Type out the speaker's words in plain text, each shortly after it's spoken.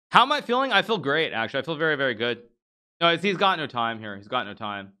How am I feeling? I feel great, actually. I feel very, very good. No, he's got no time here. He's got no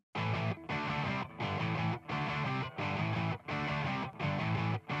time.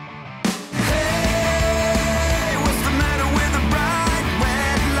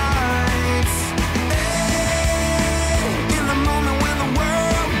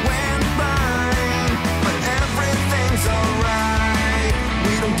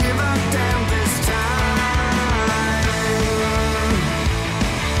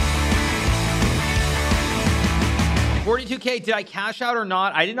 $42K. Did I cash out or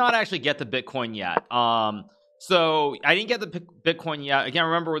not? I did not actually get the Bitcoin yet. So I didn't get the Bitcoin yet. Again,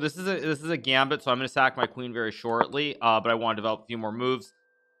 remember this is a gambit, so I'm going to sack my queen very shortly. But I want to develop a few more moves.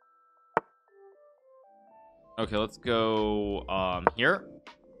 Okay, let's go here.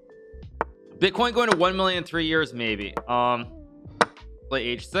 Bitcoin going to 1 million in 3 years, maybe.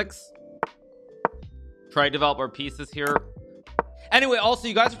 Play H6. Try to develop our pieces here. Anyway, also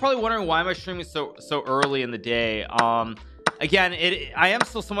you guys are probably wondering why am I streaming so early in the day. Again, I am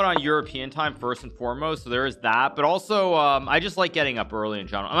still somewhat on European time first and foremost, so there is that, but also I just like getting up early in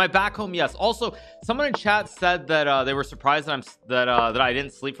general. Am I back home? Yes. Also, someone in chat said that they were surprised that I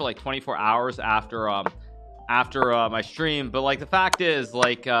didn't sleep for like 24 hours after my stream, but like the fact is,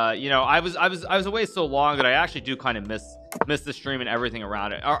 like you know, I was away so long that I actually do kind of miss the stream and everything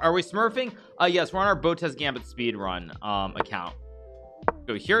around it. Are we smurfing? Yes, we're on our Botez Gambit Speedrun account.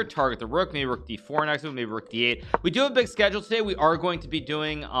 Go here, target the rook, maybe rook d4 next move, maybe rook d8. We do have a big schedule today. We are going to be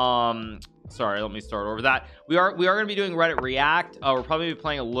doing sorry, let me start over that. We are going to be doing Reddit React. We're probably be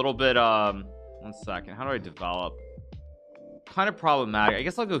playing a little bit 1 second. How do I develop? Kind of problematic. I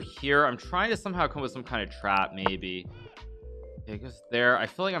guess I'll go here. I'm trying to somehow come with some kind of trap, maybe. Okay, I guess there. I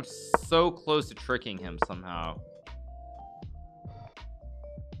feel like I'm so close to tricking him somehow.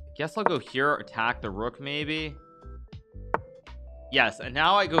 I guess I'll go here, attack the rook, maybe. Yes, and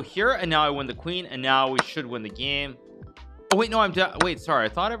now I go here, and now I win the queen, and now we should win the game. Oh wait, no, I'm down. Wait, sorry, I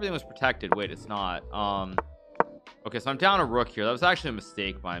thought everything was protected. Wait, it's not. Okay, so I'm down a rook here. That was actually a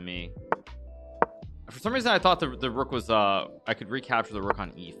mistake by me. For some reason I thought the rook was I could recapture the rook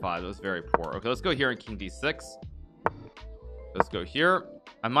on e5. That was very poor. Okay, let's go here in king d6. Let's go here.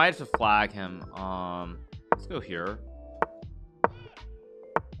 I might have to flag him. Let's go here.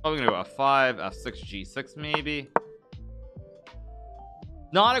 Probably gonna go f5, f6, g6 maybe.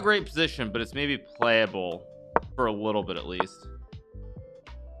 Not a great position, but it's maybe playable for a little bit at least.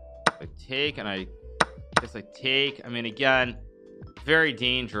 I take, and I guess I take. I mean, again, very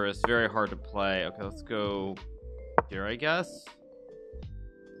dangerous, very hard to play. Okay, let's go here, I guess.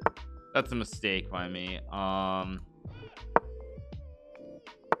 That's a mistake by me. I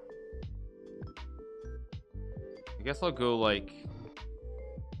guess I'll go like,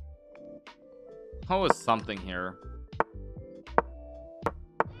 oh, with something here.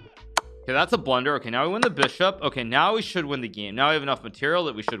 Okay, that's a blunder. Okay, now we win the bishop. Okay, now we should win the game. Now we have enough material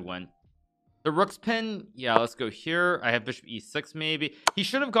that we should win. The rook's pin. Yeah, let's go here. I have bishop e6 maybe. He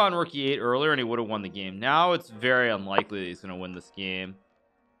should have gone rook e8 earlier and he would have won the game. Now it's very unlikely that he's going to win this game.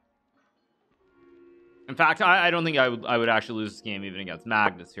 In fact, I don't think I would actually lose this game even against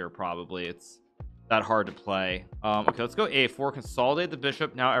Magnus here probably. It's that hard to play. Okay, let's go a4. Consolidate the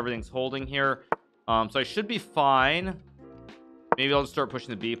bishop. Now everything's holding here. So I should be fine. Maybe I'll just start pushing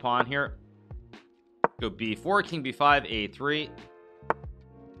the b pawn here. Go b4, king b5, a3.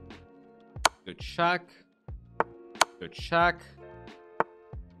 Go check. Go check.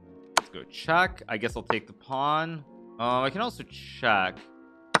 Let's go check. I guess I'll take the pawn. I can also check.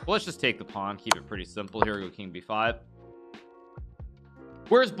 Well, let's just take the pawn. Keep it pretty simple here. Go king b5.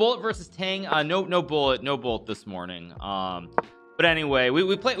 Where's bullet versus Tang? No bullet this morning. But anyway,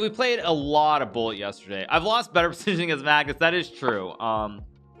 we played a lot of bullet yesterday. I've lost better positioning as Magnus. That is true.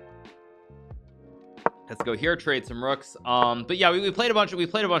 Let's go here, trade some rooks. But yeah, we played a bunch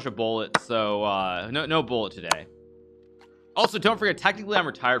of bullet. So no bullet today. Also, don't forget, technically I'm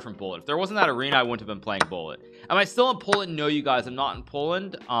retired from bullet. If there wasn't that arena, I wouldn't have been playing bullet. Am I still in Poland? No, you guys, I'm not in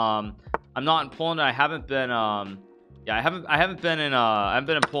Poland. I'm not in Poland. I haven't been yeah, I haven't been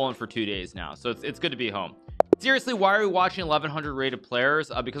in Poland for 2 days now. So it's good to be home. Seriously, why are we watching 1100 rated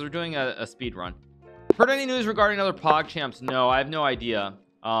players? Because we're doing a speed run. Heard any news regarding other pog champs? No, I have no idea.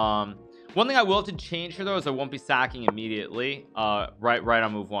 One thing I will have to change here though is I won't be sacking immediately. Right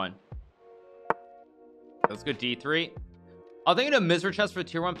on move 1. Let's go d3. I'm thinking of Mizra chess for the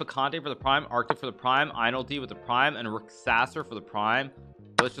tier 1, Picante for the prime, Arctic for the prime, Einol D with the prime, and Rook Sasser for the prime.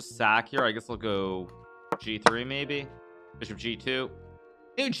 Let's just sack here. I guess I'll go g3 maybe. Bishop g2.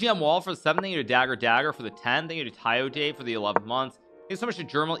 Thank you GM Wall for the 7. Thank you to Dagger for the 10. Thank you to Tayo Dave for the 11 months. Thank you so much to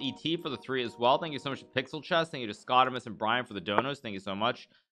Germal ET for the 3 as well. Thank you so much to Pixel Chess. Thank you to Scotimus and Brian for the donos. Thank you so much.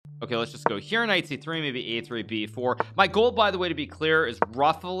 Okay, let's just go here, knight c3, maybe a3 b4. My goal, by the way, to be clear, is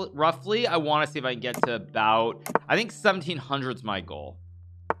roughly I want to see if I can get to about, I think 1700 is my goal.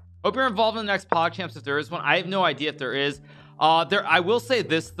 Hope you're involved in the next PogChamps if there is one. I have no idea if there is. I will say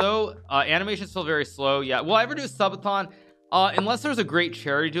this though, animation is still very slow. Yeah, will I ever do a subathon? Unless there's a great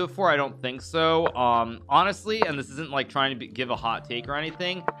charity to do it for, I don't think so. Honestly, and this isn't like trying to give a hot take or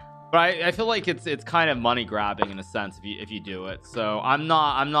anything, but I feel like it's kind of money grabbing in a sense if you do it. So I'm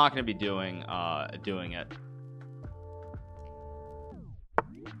not going to be doing it.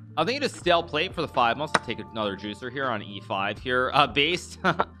 I think it's a stale plate for the 5 months. I'll take another juicer here on e5 here. Based.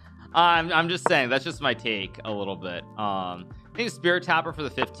 I'm just saying that's just my take a little bit. I think Spirit Tapper for the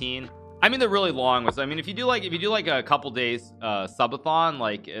 15. I mean, they're really long ones. I mean, if you do like a couple days subathon,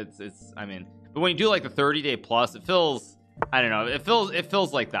 like it's I mean, but when you do like the 30-day plus, it feels, I don't know, it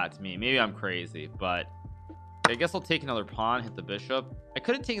feels like that to me. Maybe I'm crazy, but I guess I'll take another pawn, hit the bishop. I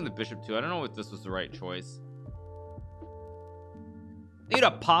could have taken the bishop too. I don't know if this was the right choice. Thank you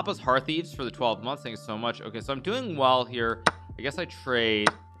to Papa's Hearth Thieves for the 12 months. Thank you so much. Okay, so I'm doing well here. I guess I trade.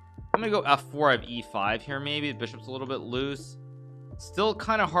 I'm gonna go f4. I have e5 here. Maybe the bishop's a little bit loose. Still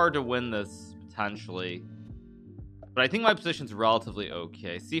kind of hard to win this potentially, but I think my position's relatively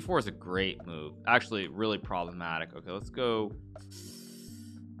okay. c4 is a great move, actually really problematic. Okay, let's go.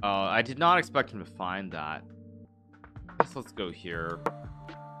 I did not expect him to find that. I guess let's go here.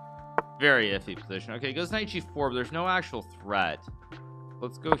 Very iffy position. Okay, he goes knight g4, but there's no actual threat.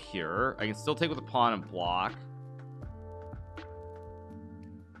 Let's go here. I can still take with the pawn and block.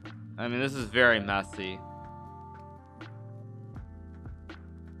 I mean, this is very messy.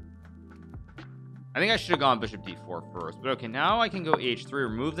 I think I should have gone bishop d4 first, but okay, now I can go h3,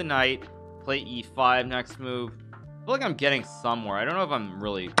 remove the knight, play e5 next move. I feel like I'm getting somewhere. I don't know if I'm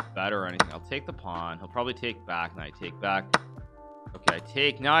really better or anything. I'll take the pawn. He'll probably take back, knight take back. Okay, I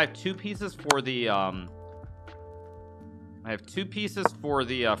take. Now I have 2 pieces for the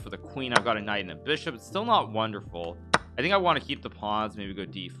for the queen. I've got a knight and a bishop. It's still not wonderful. I think I want to keep the pawns, maybe go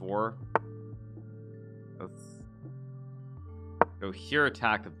d4. Let's go here,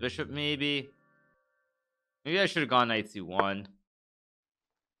 attack the bishop maybe. Maybe I should have gone knight c1.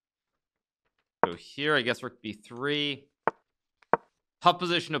 Go here, I guess rook b3. Tough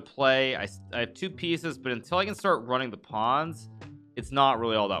position to play. I have 2 pieces, but until I can start running the pawns, it's not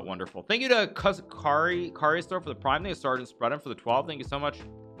really all that wonderful. Thank you to Kari Store for the prime. Thank you to Sergeant Spreadham for the 12. Thank you so much.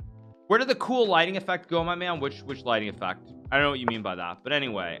 Where did the cool lighting effect go, my man? Which lighting effect? I don't know what you mean by that, but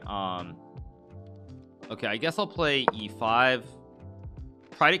anyway, okay, I guess I'll play e5.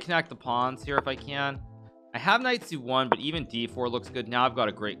 Try to connect the pawns here if I can. I have knight c1, but even d4 looks good. Now I've got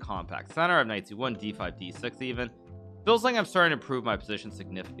a great compact center. I have knight c1, d5, d6 even. Feels like I'm starting to improve my position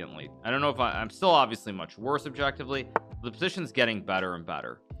significantly. I don't know if I'm still obviously much worse objectively, but the position's getting better and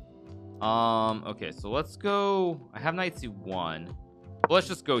better. Okay, so let's go. I have knight c1. Let's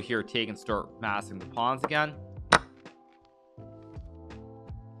just go here, take, and start massing the pawns again.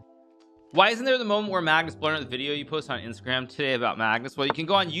 Why isn't there the moment where Magnus blurred out the video you posted on Instagram today about Magnus? Well, you can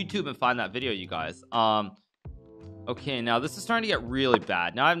go on YouTube and find that video, you guys. Okay, now this is starting to get really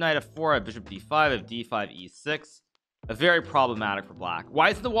bad. Now I have knight f4, I have bishop d5, I have d5, e6. Very problematic for black. Why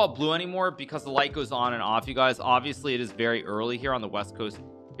isn't the wall blue anymore? Because the light goes on and off, you guys. Obviously, it is very early here on the West Coast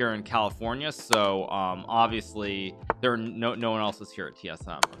here in California, so obviously there are no one else is here at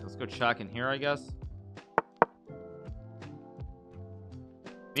TSM. Let's go check in here, I guess.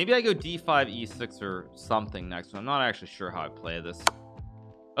 Maybe I go d5 e6 or something next. I'm not actually sure how I play this.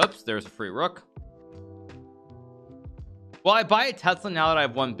 Oops, there's a free rook. Will I buy a Tesla now that I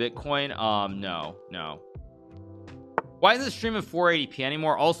have 1 Bitcoin? No. Why isn't the stream in 480p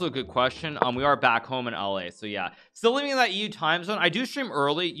anymore? Also a good question. We are back home in LA, so yeah, still living in that EU time zone. I do stream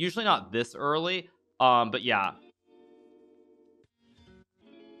early, usually not this early, but yeah.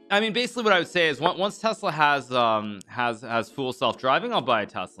 I mean, basically what I would say is once Tesla has full self-driving, I'll buy a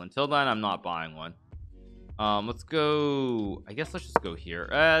Tesla. Until then, I'm not buying one. Let's go. I guess let's just go here.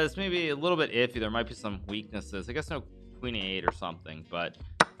 This may be a little bit iffy. There might be some weaknesses. I guess no queen a8 or something, but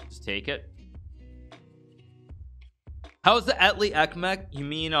just take it. How's the Etli Ekmek? You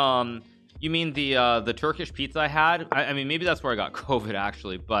mean the Turkish pizza I had? I mean, maybe that's where I got COVID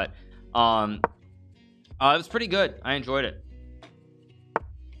actually, but it was pretty good. I enjoyed it.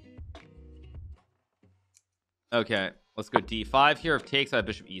 Okay, let's go d5 here. If takes, I have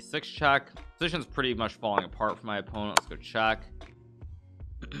bishop e6 check. Position's pretty much falling apart for my opponent. Let's go check.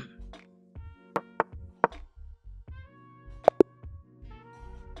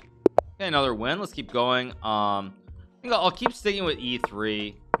 Okay, another win. Let's keep going. I think I'll keep sticking with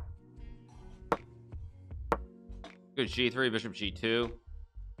e3. Go g3, bishop g2.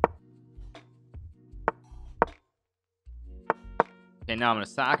 Okay, now I'm gonna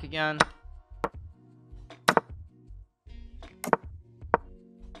sack again.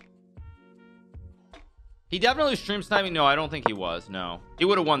 He definitely stream sniping. No, I don't think he was. No, he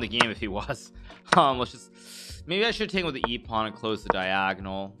would have won the game if he was. Let's just, maybe I should take with the E pawn and close the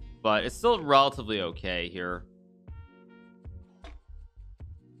diagonal, but it's still relatively okay here.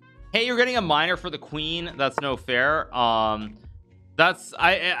 Hey, you're getting a minor for the queen. That's no fair. That's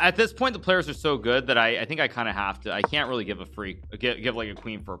at this point the players are so good that I think I kind of have to. I can't really give a give like a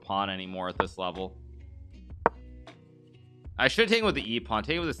queen for a pawn anymore at this level. I should have taken with the E pawn.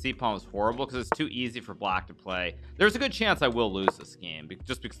 Taking with the C pawn was horrible because it's too easy for black to play. There's a good chance I will lose this game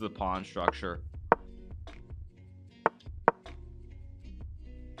just because of the pawn structure.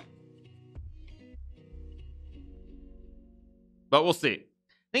 But we'll see.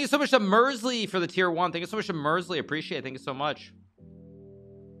 Thank you so much to Mersley for the tier 1. Thank you so much to Mersley. Appreciate it. Thank you so much.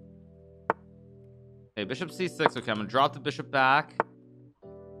 Okay, bishop c6. Okay, I'm gonna drop the bishop back.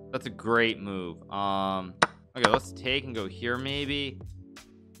 That's a great move. Okay, let's take and go here. Maybe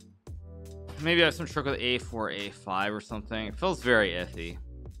I have some trick with a4 a5 or something. It feels very iffy.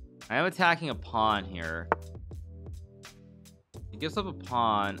 I am attacking a pawn here. He gives up a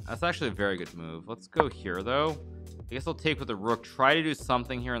pawn. That's actually a very good move. Let's go here though. I guess I'll take with the rook. Try to do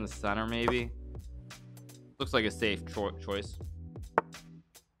something here in the center maybe. Looks like a safe choice.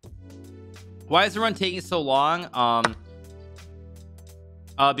 Why is the run taking so long?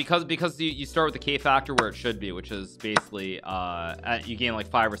 Because you start with the K factor where it should be, which is basically you gain like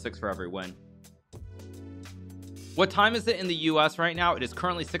 5 or 6 for every win. What time is it in the US right now? It is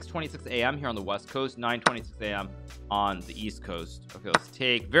currently 6:26 a.m. here on the West Coast, 9:26 a.m. on the East Coast. Okay, let's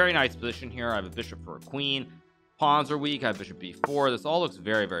take. Very nice position here. I have a bishop for a queen. Pawns are weak. I have bishop b4. This all looks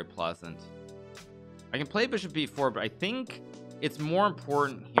very, very pleasant. I can play bishop b4, but I think it's more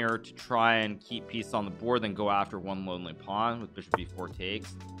important here to try and keep peace on the board than go after one lonely pawn with bishop b4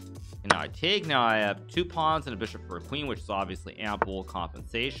 takes. And now I take. Now I have 2 pawns and a bishop for a queen, which is obviously ample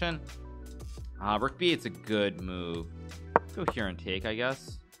compensation. Rook b8's a good move. Go here and take, I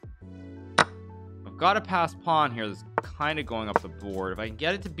guess. I've got a pass pawn here that's kind of going up the board. If I can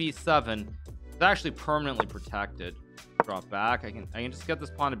get it to b7, it's actually permanently protected. Drop back. I can just get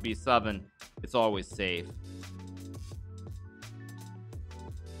this pawn to b7. It's always safe.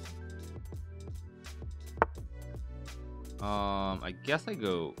 I guess I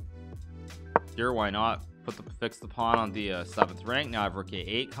go here. Why not? Fix the pawn on the 7th rank. Now I have rook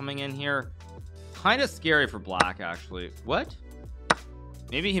a8 coming in here. Kind of scary for black, actually. What?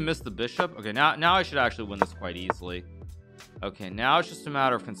 Maybe he missed the bishop. Okay, now I should actually win this quite easily. Okay, now it's just a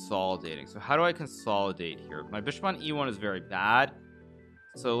matter of consolidating. So how do I consolidate here? My bishop on e1 is very bad.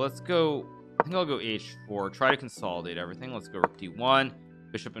 So let's go. I think I'll go h4. Try to consolidate everything. Let's go rook d1.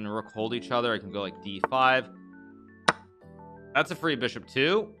 Bishop and rook hold each other. I can go like d5. That's a free bishop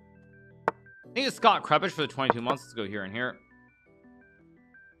too. I think it's Scott Krepish for the 22 months. Let's go here and here.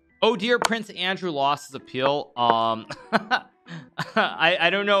 Oh dear, Prince Andrew lost his appeal. I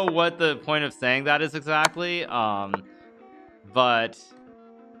don't know what the point of saying that is exactly. But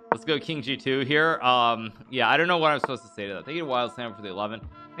let's go King G2 here. Yeah, I don't know what I'm supposed to say to that. Thank you to Wild Sam for the 11.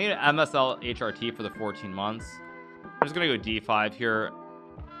 Thank you to MSL HRT for the 14 months. I'm just gonna go d5 here.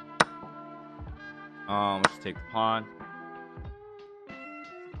 Let's just take the pawn.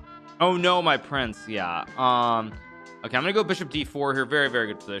 Oh no, my prince. Yeah. Okay, I'm gonna go bishop d4 here. Very, very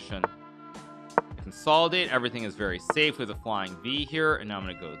good position. Consolidate. Everything is very safe with a flying V here. And now I'm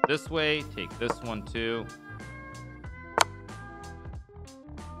gonna go this way. Take this one too.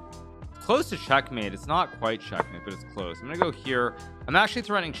 It's close to checkmate. It's not quite checkmate, but it's close. I'm gonna go here. I'm actually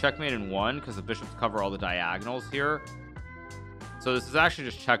threatening checkmate in 1 because the bishops cover all the diagonals here. So this is actually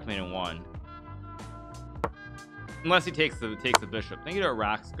just checkmate in 1. Unless he takes the bishop. Thank you to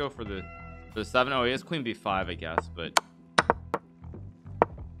Araxco for the 7. Oh, he has queen b5, I guess, but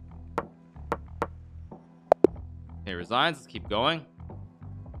okay, resigns. Let's keep going.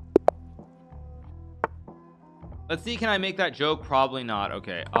 Let's see, can I make that joke? Probably not.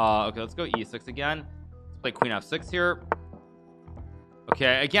 Okay. Okay, let's go e6 again. Let's play queen f6 here.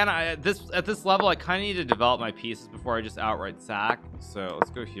 Okay, again, at this level I kind of need to develop my pieces before I just outright sack. So let's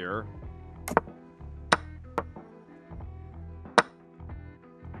go here.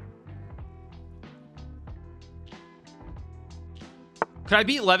 Could I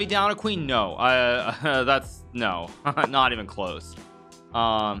beat Levy down a queen? No. That's no. Not even close.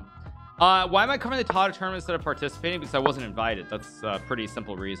 Why am I covering the Tata tournament instead of participating? Because I wasn't invited. That's a pretty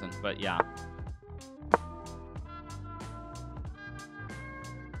simple reason, but yeah.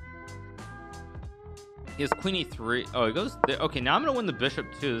 He has queen e3. Oh, he goes there. Okay, now I'm gonna win the bishop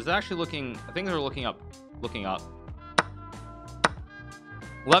too. This is actually looking, I think they're looking up.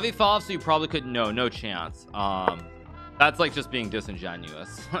 Levy fell off, so you probably could. No chance. That's like just being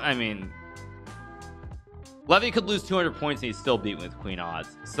disingenuous. I mean, Levy could lose 200 points and he'd still beat me with queen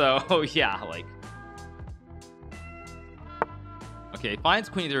odds. So yeah, like, okay, finds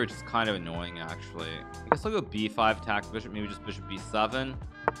queen e3, which is kind of annoying actually. I guess I'll go b5, attack the bishop, maybe just bishop b7.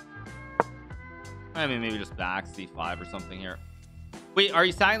 I mean, maybe just back c5 or something here. Wait, are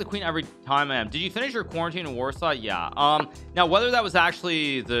you sacking the queen every time I am? Did you finish your quarantine in Warsaw? Yeah. Now whether that was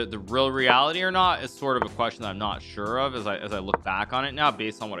actually the real reality or not is sort of a question that I'm not sure of as I look back on it now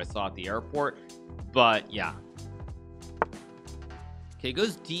based on what I saw at the airport. But yeah. Okay, it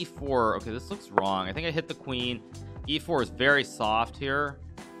goes d4. Okay, this looks wrong. I think I hit the queen. e4 is very soft here.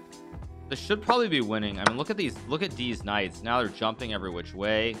 This should probably be winning. I mean, look at these knights. Now they're jumping every which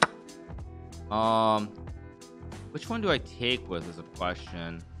way. Which one do I take with is a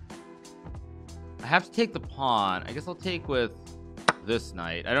question. I have to take the pawn. I guess I'll take with this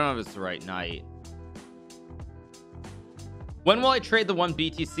knight. I don't know if it's the right knight. When will I trade the 1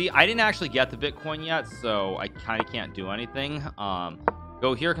 BTC? I didn't actually get the Bitcoin yet, so I kind of can't do anything.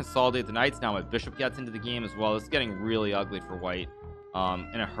 Go here, consolidate the knights. Now my bishop gets into the game as well. It's getting really ugly for white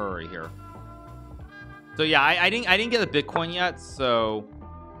in a hurry here. So yeah, I didn't get the Bitcoin yet, so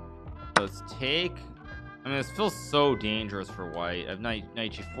let's take. I mean, this feels so dangerous for white. I have knight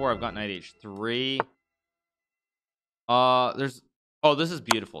g4. I've got knight h3. This is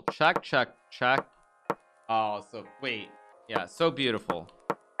beautiful. Check. Oh, so wait. Yeah, so beautiful.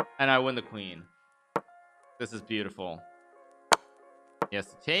 And I win the queen. This is beautiful. Yes,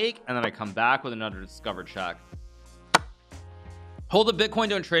 to take, and then I come back with another discovered check. Hold the Bitcoin,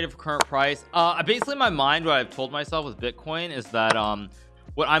 don't trade it for current price. Basically in my mind, what I've told myself with Bitcoin is that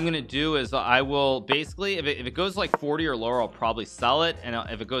what I'm gonna do is I will basically, if it goes like 40 or lower, I'll probably sell it, and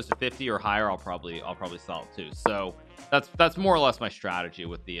if it goes to 50 or higher, I'll probably sell it too. So that's more or less my strategy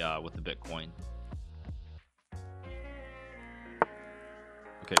with the Bitcoin.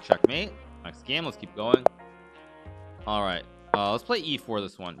 Okay, checkmate. Next game, let's keep going. All right, let's play e4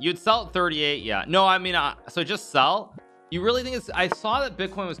 this one. You'd sell at 38. Yeah, no, I mean, so just sell. You really think it's, I saw that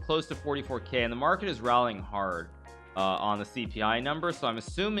Bitcoin was close to 44k and the market is rallying hard on the CPI number, so I'm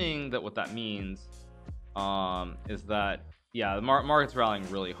assuming that what that means is that, yeah, the market's rallying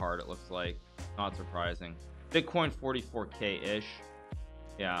really hard. It looks like, not surprising. Bitcoin 44k ish.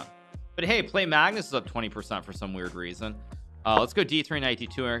 Yeah, but hey, play Magnus is up 20% for some weird reason. Let's go d3 knight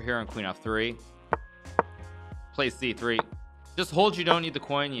d2 here on queen f3. Play c3. Just hold, you don't need the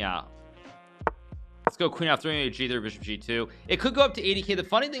coin. Yeah, let's go queen f3 g3 bishop g2. It could go up to 80k. The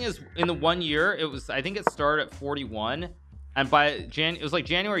funny thing is, in the 1 year, it was, I think it started at 41, and by it was like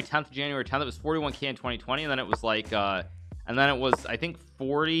January 10th it was 41k in 2020, and then it was like and then it was, I think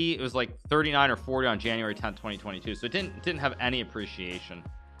 40, it was like 39 or 40 on January 10th 2022. So it didn't have any appreciation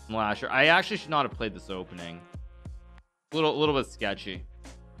from last year. I actually should not have played this opening. A little bit sketchy.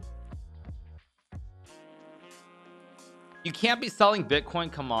 You can't be selling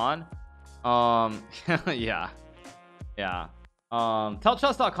Bitcoin, come on. Yeah. Tell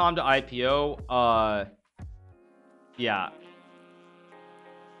chess.com to IPO. Yeah,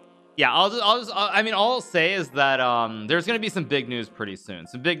 I mean, all I'll say is that there's gonna be some big news pretty soon,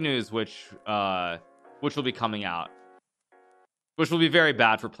 some big news which will be coming out, which will be very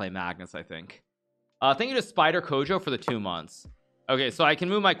bad for Play Magnus, I think. Thank you to Spider Kojo for the 2 months. Okay, so I can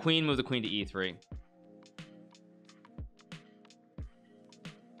move my queen, move the queen to e3.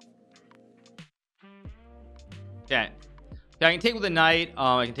 Okay, I can take with the knight.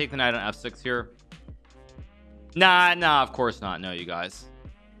 I can take the knight on f6 here. Nah, of course not. No, you guys.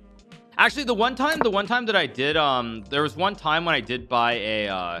 Actually, the one time that I did, there was one time when I did buy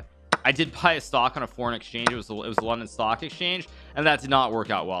a stock on a foreign exchange. It was a London Stock Exchange, and that did not work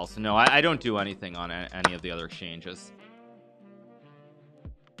out well. So no, I don't do anything on any of the other exchanges.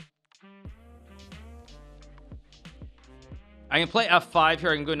 I can play f5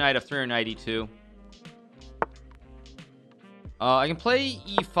 here. I can go knight f3 or knight e2. I can play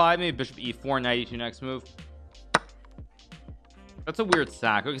e5, maybe bishop e4, knight e2 next move. That's a weird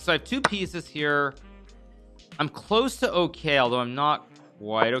sack. Okay, so I have 2 pieces here. I'm close to okay, although I'm not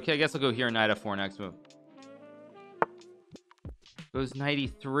quite okay. I guess I'll go here, knight f4 next move. Goes knight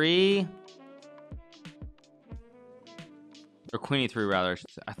e3. Or queen e3 rather, I should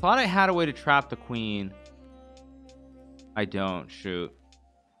say. I thought I had a way to trap the queen. I don't. Shoot.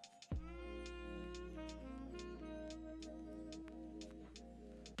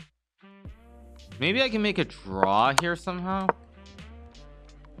 Maybe I can make a draw here somehow.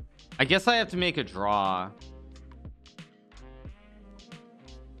 I guess I have to make a draw.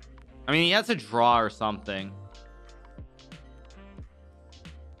 I mean, he has to draw or something.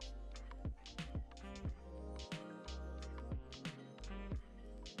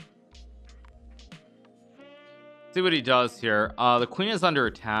 see what he does here. The queen is under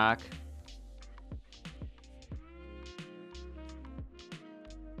attack.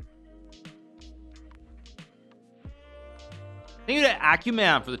 Thank you to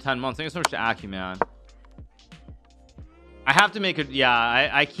Acuman for the 10 months. Thank you so much to Acuman. I have to make it. Yeah,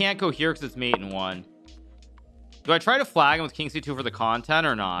 I can't go here because it's mate in 1. Do I try to flag him with king c2 for the content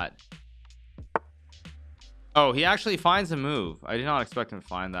or not? Oh, he actually finds a move. I did not expect him to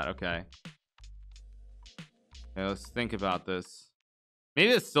find that. Okay. Okay, let's think about this.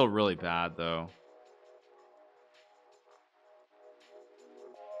 Maybe it's still really bad though.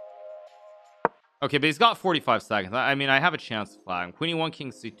 Okay, but he's got 45 seconds. I mean, I have a chance to flag him. Queen e1,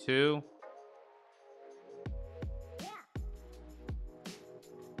 king c2.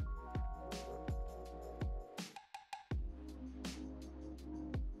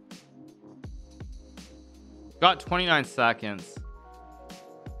 Got 29 seconds.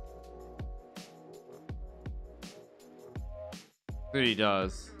 See what he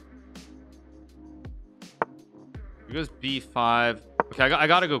does. He goes b5. Okay, I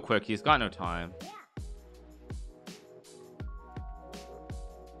gotta go quick. He's got no time.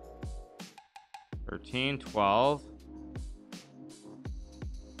 $13, $12.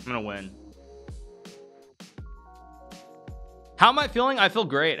 I'm gonna win. How am I feeling? I feel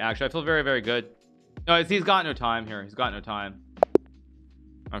great, actually. I feel very, very good. No, he's got no time here. He's got no time.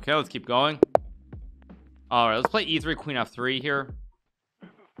 Okay, let's keep going. All right, let's play e3, queen f3 here.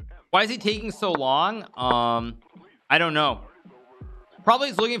 Why is he taking so long? I don't know. Probably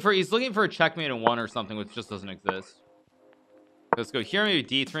he's looking for a checkmate in 1 or something, which just doesn't exist. Let's go here, maybe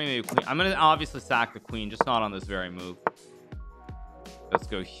d3, maybe queen. I'm gonna obviously sack the queen, just not on this very move. Let's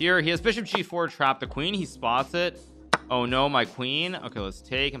go here. He has bishop g4 to trap the queen. He spots it. Oh no, my queen. Okay, let's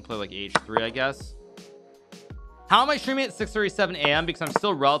take and play like h3, I guess. How am I streaming at 6:37 a.m. because I'm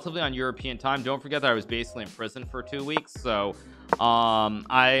still relatively on European time. Don't forget that I was basically in prison for 2 weeks, so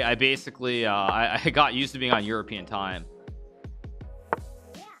I basically I got used to being on European time.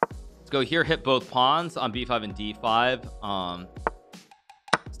 Let's go here, hit both pawns on b5 and d5.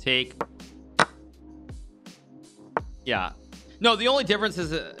 Let's take. Yeah, no, the only difference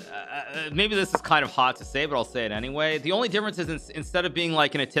is maybe this is kind of hot to say, but I'll say it anyway. The only difference is instead of being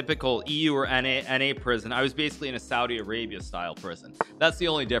like in a typical EU or NA prison, I was basically in a Saudi Arabia style prison. That's the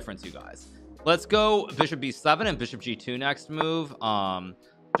only difference, you guys. Let's go bishop b7 and bishop g2 next move.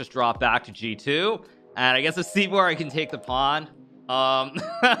 Just drop back to g2, and I guess let's see where I can take the pawn.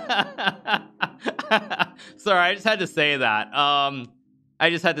 Sorry, I just had to say that. I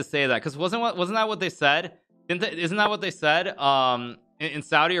just had to say that because wasn't that what they said? Isn't that what they said? In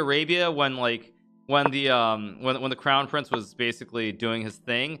Saudi Arabia, when the crown prince was basically doing his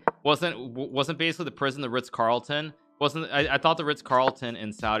thing, wasn't basically the prison the Ritz-Carlton? I thought the Ritz-Carlton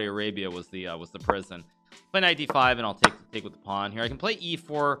in Saudi Arabia was the prison. Play knight d5 and I'll take with the pawn here. I can play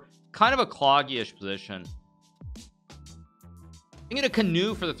e4, kind of a cloggy-ish position. I'm gonna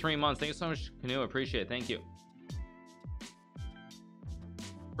Canoe for the 3 months. Thank you so much, Canoe. Appreciate it. Thank you.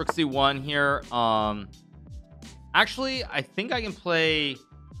 Rook c1 here. Actually, I think I can play.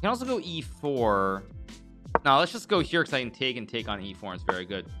 I can also go e4. Now let's just go here because I can take on e4 and it's very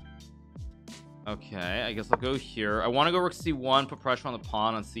good. Okay, I guess I'll go here. I want to go rook c1, put pressure on the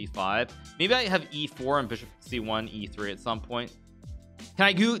pawn on c5. Maybe I have e4 and bishop c1, e3 at some point. Can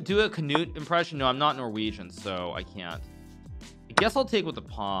I do a Canute impression? No, I'm not Norwegian, so I can't. I guess I'll take with the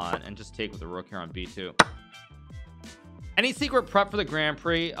pawn and just take with the rook here on b2. Any secret prep for the Grand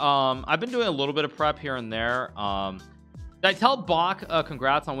Prix? I've been doing a little bit of prep here and there. Did I tell Bach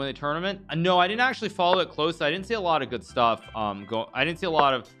congrats on winning the tournament? No, I didn't actually follow it closely. I didn't see a lot of good stuff. I didn't see a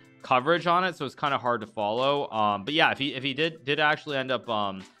lot of coverage on it, so it's kind of hard to follow. But yeah, if he did actually end up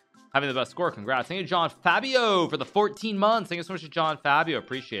having the best score, congrats. Thank you, John Fabio, for the 14 months. Thank you so much to John Fabio.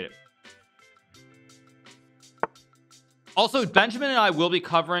 Appreciate it. Also, Benjamin and I will be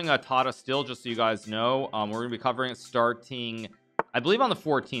covering Tata Steel, just so you guys know. We're going to be covering it starting, I believe, on the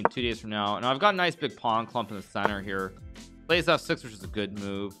 14th, 2 days from now. And I've got a nice big pawn clump in the center here. Plays f6, which is a good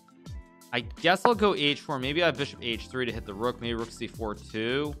move. I guess I'll go h4. Maybe I have bishop h3 to hit the rook. Maybe rook c4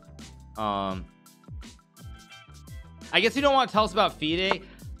 too. I guess you don't want to tell us about FIDE.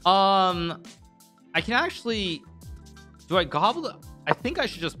 I can actually... Do I gobble the... I think I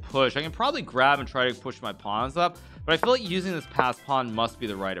should just push. I can probably grab and try to push my pawns up. But I feel like using this passed pawn must be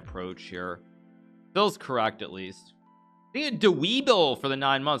the right approach here. Feels correct, at least. Thank you, Dweeble, for the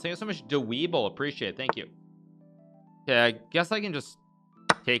 9 months. Thank you so much, Dweeble. Appreciate it. Thank you. Okay, I guess I can just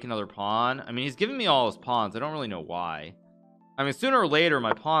take another pawn. I mean, he's giving me all his pawns. I don't really know why. I mean, sooner or later,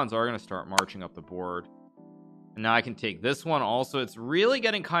 my pawns are going to start marching up the board. And now I can take this one also. It's really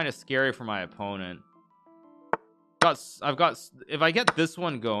getting kind of scary for my opponent. I've got if I get this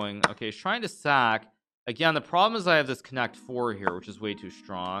one going. Okay, he's trying to sack again. The problem is I have this connect 4 here, which is way too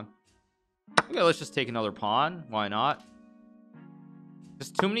strong. Okay, let's just take another pawn. Why not?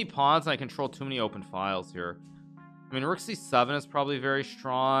 There's too many pawns and I control too many open files here. I mean, rook c7 is probably very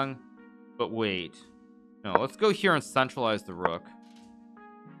strong, but wait, no, let's go here and centralize the rook.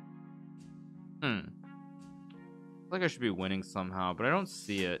 I feel like I should be winning somehow, but I don't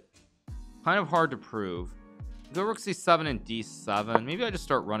see it. Kind of hard to prove. Go rook c7 and d7. Maybe I just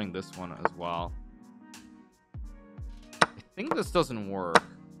start running this one as well. I think this doesn't work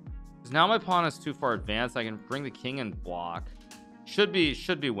because now my pawn is too far advanced. I can bring the king and block. Should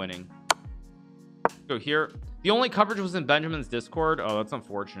be winning. Go here. The only coverage was in Benjamin's Discord. Oh, that's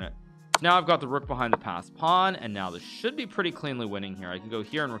unfortunate. Now I've got the rook behind the passed pawn, and now this should be pretty cleanly winning here. I can go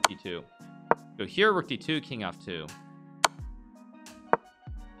here and rook d2. Go here, rook d2, king f2.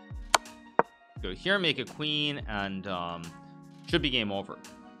 Go here, make a queen, and should be game over.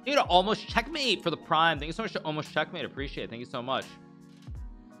 Thank you to Almost Checkmate for the prime. Thank you so much to Almost Checkmate. Appreciate it. Thank you so much.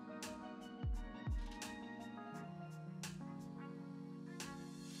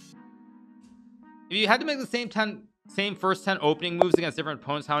 If you had to make the same first 10 opening moves against different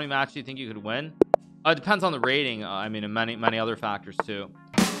opponents, how many matches do you think you could win? It depends on the rating. I mean, and many other factors too.